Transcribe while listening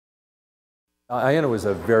Ayanna was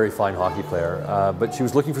a very fine hockey player, but she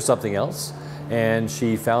was looking for something else, and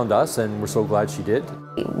she found us, and we're so glad she did.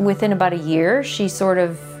 Within about a year, she sort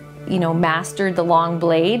of, mastered the long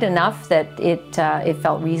blade enough that it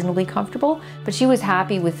felt reasonably comfortable. But she was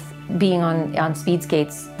happy with being on speed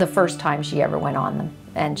skates the first time she ever went on them,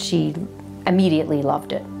 and she immediately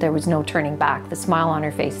loved it. There was no turning back. The smile on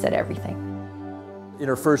her face said everything. In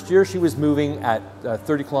her first year, she was moving at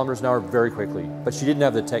 30 kilometers an hour very quickly, but she didn't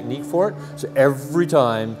have the technique for it. So every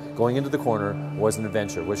time going into the corner was an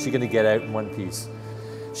adventure. Was she going to get out in one piece?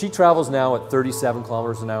 She travels now at 37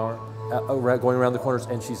 kilometers an hour, going around the corners,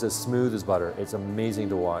 and she's as smooth as butter. It's amazing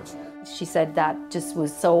to watch. She said that just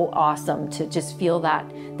was so awesome to just feel that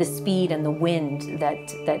the speed and the wind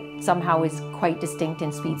that somehow is quite distinct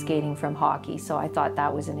in speed skating from hockey. So I thought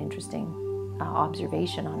that was an interesting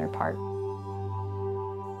observation on her part.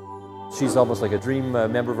 She's almost like a dream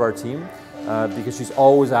member of our team because she's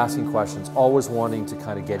always asking questions, always wanting to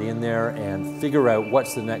kind of get in there and figure out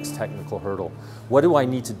what's the next technical hurdle. What do I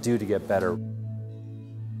need to do to get better?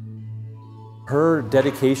 Her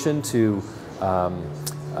dedication to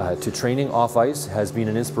training off ice has been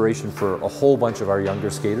an inspiration for a whole bunch of our younger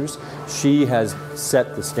skaters. She has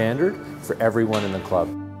set the standard for everyone in the club.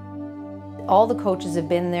 All the coaches have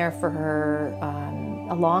been there for her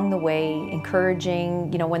along the way,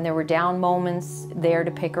 encouraging, when there were down moments, there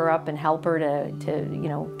to pick her up and help her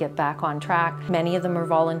to get back on track. Many of them are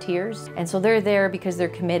volunteers, and so they're there because they're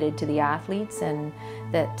committed to the athletes, and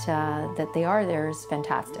that they are there is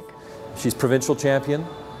fantastic. She's provincial champion,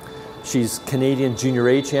 she's Canadian Junior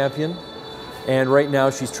A champion, and right now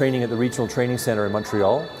she's training at the Regional Training Centre in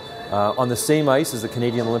Montreal on the same ice as the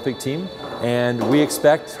Canadian Olympic team, and we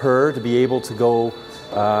expect her to be able to go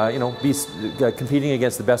be competing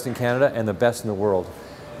against the best in Canada and the best in the world.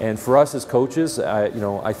 And for us as coaches,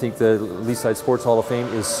 I think the Leaside Sports Hall of Fame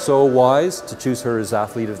is so wise to choose her as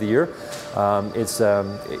Athlete of the Year. It's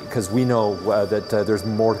because we know that there's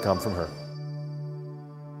more to come from her.